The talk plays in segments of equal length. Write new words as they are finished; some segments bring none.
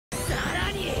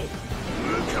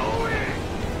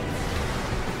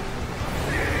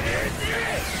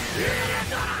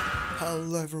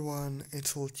Hello everyone,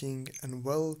 it's King and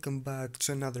welcome back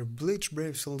to another Bleach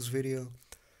Brave Souls video.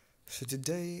 So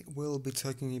today we'll be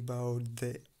talking about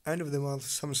the end of the month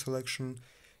summon selection.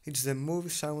 It's the movie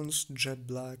Sounds Jet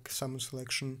Black summon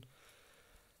selection.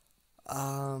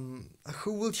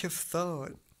 Who would have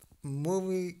thought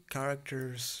movie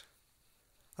characters,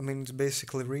 it's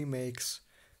basically remakes,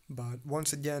 but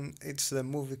once again it's the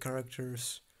movie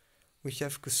characters. We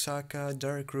have Kusaka,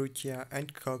 Rukia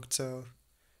and Kokuto.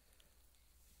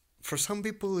 For some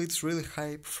people it's really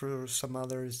hype, for some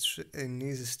others an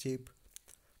easy steep.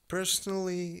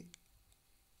 Personally,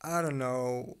 I don't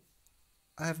know,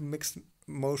 I have mixed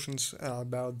emotions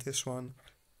about this one.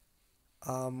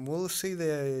 We'll see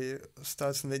the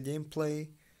stats in the gameplay,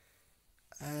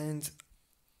 and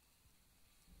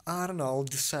I don't know, I'll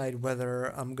decide whether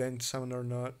I'm going to summon or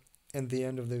not in the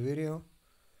end of the video.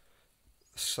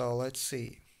 So let's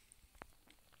see.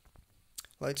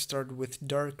 Let's start with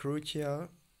Dark Rukia.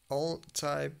 All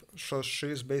type, so she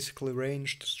is basically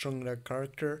ranged, strong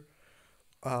character.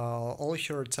 All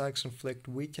her attacks inflict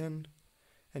weaken,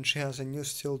 and she has a new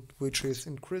skill which is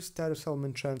increased status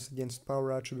element chance against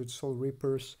power attributes Soul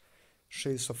Reapers. She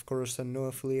is of course a no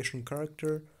affiliation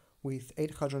character with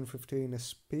 815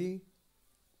 SP.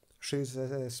 She is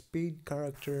a speed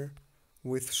character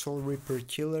with Soul Reaper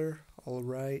Killer,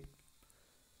 alright.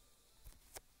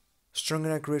 Strong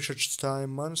attack recharge time,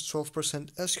 minus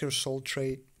 12% as her soul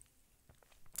trait.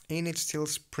 Innate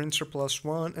steals Sprinter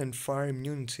 +1 and fire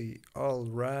immunity,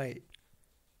 alright.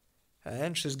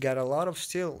 And she's got a lot of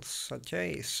steals,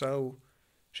 okay, so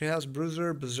she has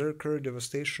Bruiser, Berserker,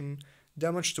 Devastation,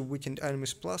 damage to weakened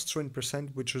enemies plus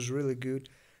 20%, which is really good.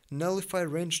 Nullify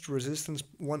ranged resistance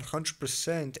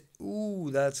 100%, ooh,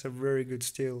 that's a very good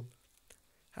steal.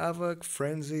 Havoc,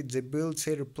 Frenzy,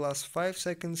 Debilitator plus 5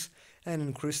 seconds, and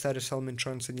increased status element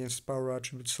chance against power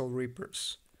attribute Soul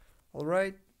Reapers.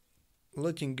 Alright.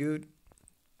 Looking good.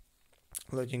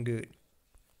 Looking good.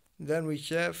 Then we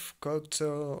have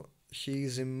Kokuto. He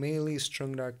is a melee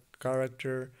strong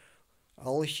character.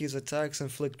 All his attacks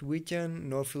inflict weaken.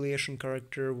 No affiliation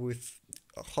character with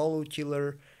a Hollow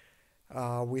Killer.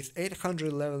 With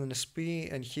 811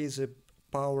 SP, and he is a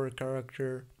power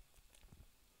character.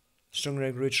 Strong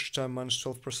reach time minus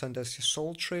 12% as his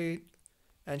soul trait.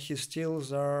 And his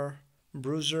steals are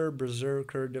Bruiser,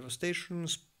 Berserker, Devastation,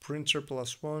 Sprinter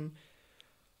 +1.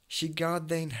 He got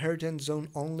the Inheritance Zone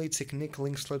only technique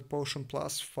link slot potion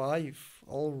 +5.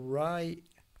 Alright.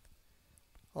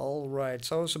 Alright.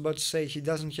 So I was about to say he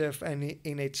doesn't have any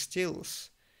innate steals.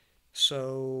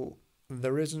 So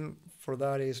the reason for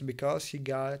that is because he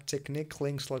got technique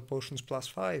link slot potions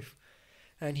 +5.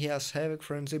 And he has Havoc,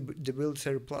 Frenzy,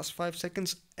 Debilitator +5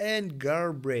 seconds, and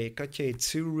Guard Break. Okay,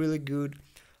 two really good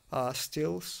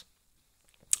steals.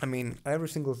 Every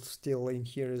single steal in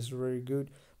here is very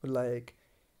good, but like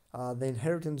the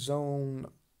Inheritance Zone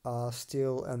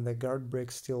steal and the Guard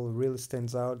Break steal really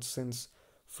stands out, since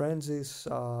Frenzy's,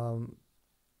 I'll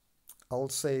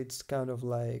say it's kind of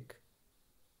like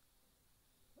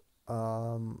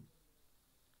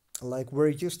we're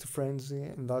used to Frenzy,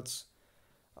 and that's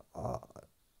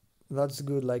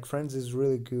good. Like Frenzy is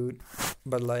really good,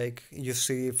 but like you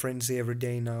see Frenzy every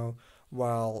day now,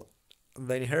 while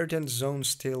the Inheritance Zone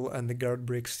steal and the Guard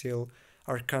Break steal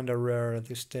are kinda rare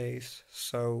these days.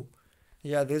 So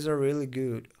yeah, these are really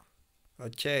good.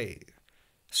 Okay,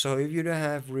 so if you don't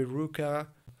have Rukia,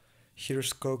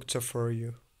 here's Kokuto for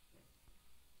you.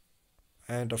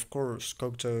 And of course,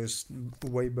 Kokuto is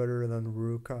way better than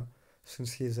Rukia,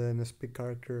 since he's an SP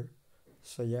character.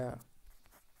 So yeah.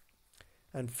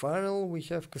 And finally, we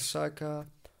have Kusaka.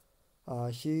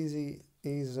 He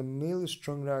is a melee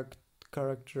strong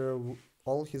character.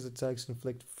 All his attacks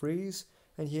inflict freeze,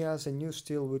 and he has a new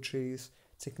steal which is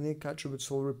technique attribute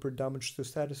Soul Reaper damage to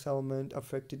status element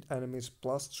affected enemies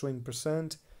plus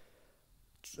 20%.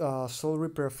 Soul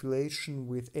Reaper affiliation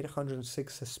with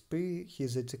 806 SP.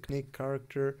 He's a technique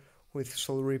character with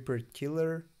Soul Reaper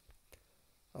Killer.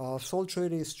 Soul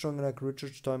trait is strong attack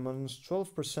recharge time minus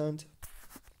 12%.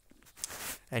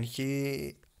 And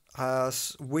he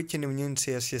has weakened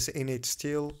immunity as his innate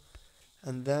steal.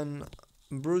 And then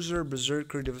Bruiser,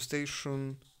 Berserker,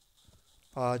 Devastation,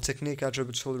 technique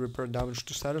attribute Soul Reaper damage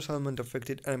to status element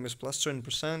affected enemies plus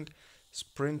 20%,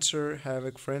 Sprinter,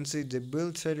 Havoc, Frenzy,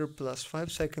 Debilitator plus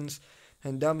 5 seconds,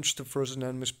 and damage to frozen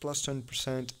enemies plus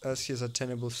 20% as his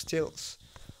attainable steals.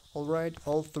 Alright,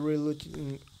 all three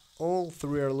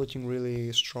are looking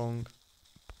really strong.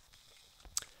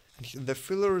 And the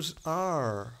fillers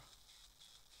are...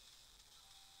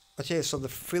 Okay, so the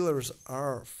fillers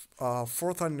are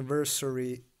 4th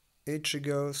anniversary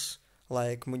Ichigos,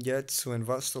 like Mugetsu and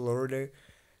Vastalorde,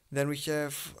 Then we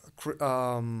have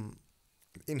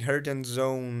Inheritance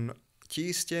Zone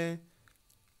Kiste,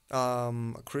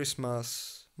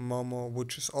 Christmas Momo,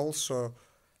 which is also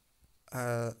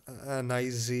an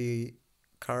easy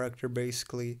character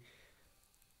basically.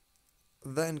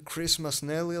 Then Christmas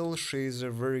Nelil, she's a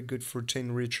very good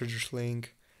 14 recharge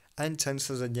link. And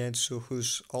Tensa Zanetsu,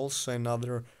 who's also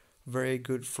another very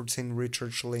good 14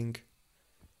 recharge link.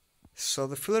 So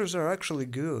the fillers are actually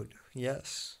good,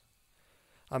 yes.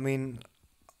 I mean,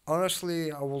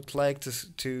 honestly, I would like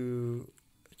to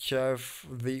have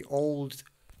the old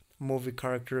movie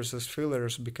characters as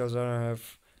fillers because I don't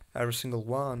have every single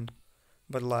one.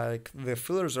 But like, the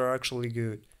fillers are actually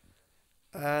good.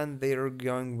 And they are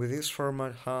going with this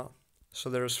format, huh? So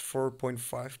there's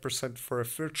 4.5% for a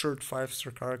featured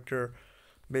 5-star character,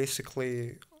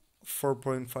 basically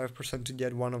 4.5% to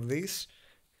get one of these,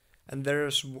 and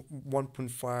there's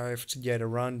 1.5 to get a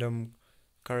random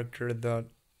character that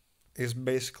is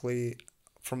basically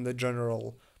from the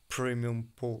general premium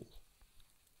pool.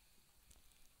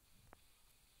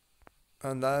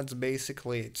 And that's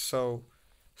basically it. So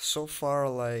far,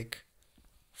 like,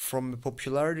 from a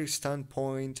popularity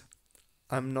standpoint,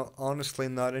 I'm not honestly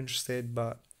not interested,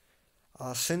 but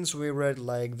since we read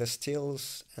like the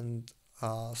stills and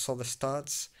saw the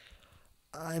stats,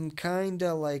 I'm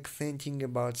kinda like thinking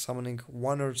about summoning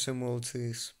one or two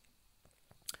multis.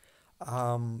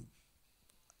 Um,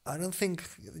 I don't think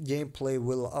gameplay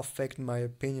will affect my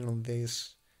opinion on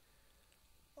this.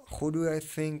 Who do I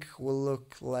think will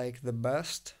look like the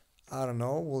best? I don't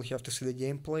know. We'll have to see the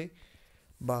gameplay.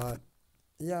 But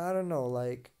yeah, I don't know.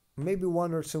 Like maybe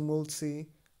one or two multi.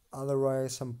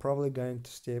 Otherwise, I'm probably going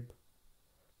to skip.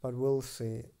 But we'll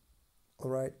see.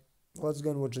 Alright, let's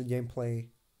go and watch the gameplay.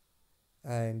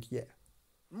 And yeah.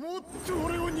 もっと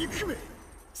俺を憎め。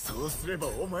そうすれば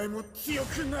お前も強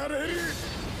くなれる。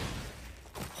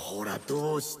ほら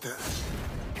どうした。甘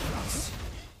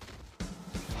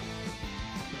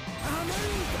いんだ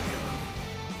よ。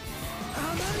甘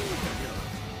いんだよ。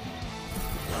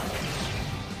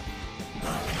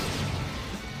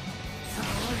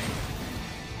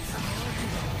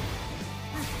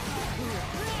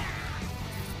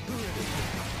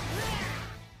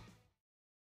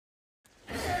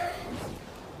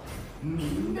み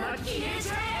んな消えち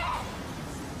ゃえ。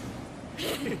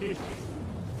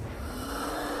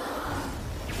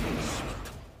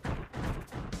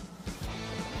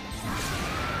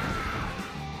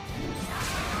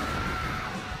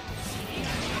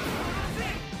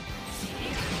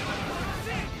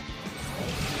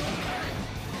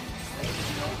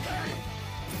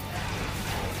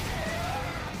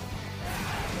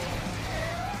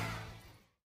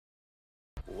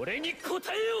俺に答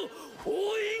えよ、応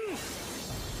援。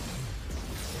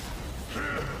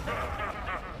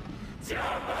邪魔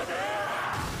だ。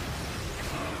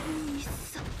いっ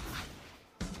そ。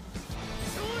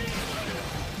勝利。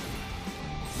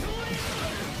勝利。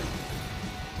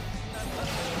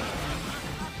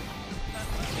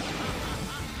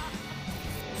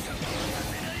邪魔はさ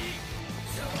せない。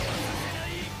邪魔はさせない。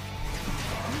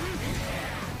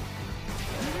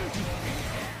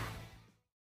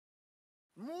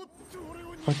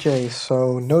Okay,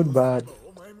 so note bad.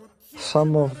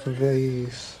 Some of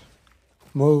these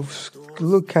moves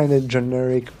look kind of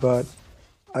generic, but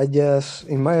I guess,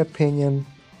 in my opinion,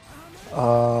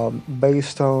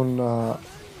 based on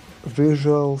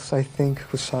visuals, I think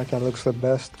Kusaka looks the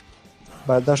best,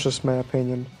 but that's just my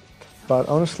opinion. But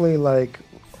honestly, like,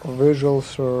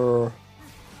 visuals or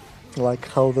like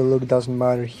how they look doesn't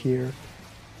matter here.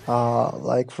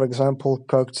 Like for example,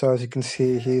 Kokuto, as you can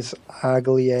see, he's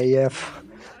ugly AF,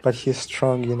 but he's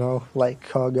strong, you know, like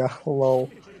Koga,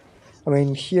 lol. I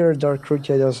mean, here Dark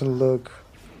Rukia doesn't look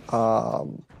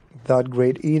that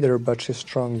great either, but she's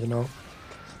strong, you know.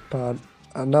 But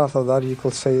enough of that, you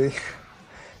could say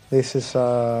this is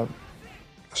a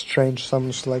strange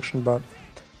summon selection, but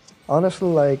honestly,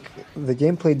 like, the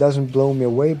gameplay doesn't blow me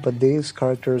away, but these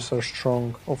characters are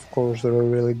strong, of course, they're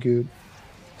really good.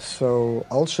 So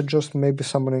I'll suggest maybe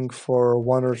summoning for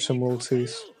one or two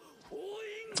multis,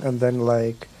 and then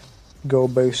like go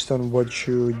based on what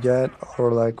you get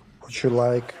or like what you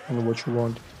like and what you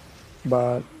want.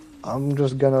 But I'm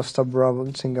just gonna stop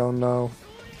ranting on now.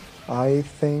 I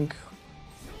think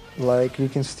like you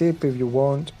can skip if you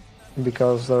want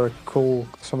because there are cool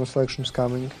summon selections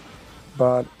coming,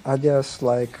 but I guess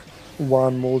like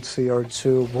one multi or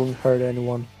two won't hurt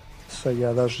anyone. So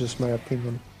yeah, that's just my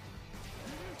opinion.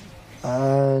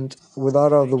 And with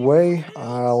that out of the way,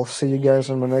 I'll see you guys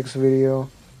in my next video.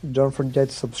 Don't forget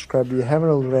to subscribe if you haven't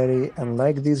already and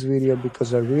like this video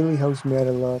because it really helps me out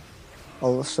a lot.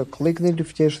 Also, click the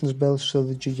notifications bell so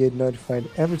that you get notified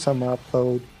every time I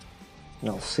upload. And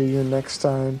I'll see you next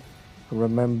time.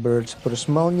 Remember to put a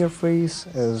smile on your face,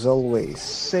 as always.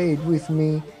 Say it with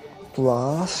me.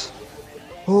 Plus,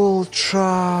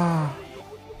 Ultra!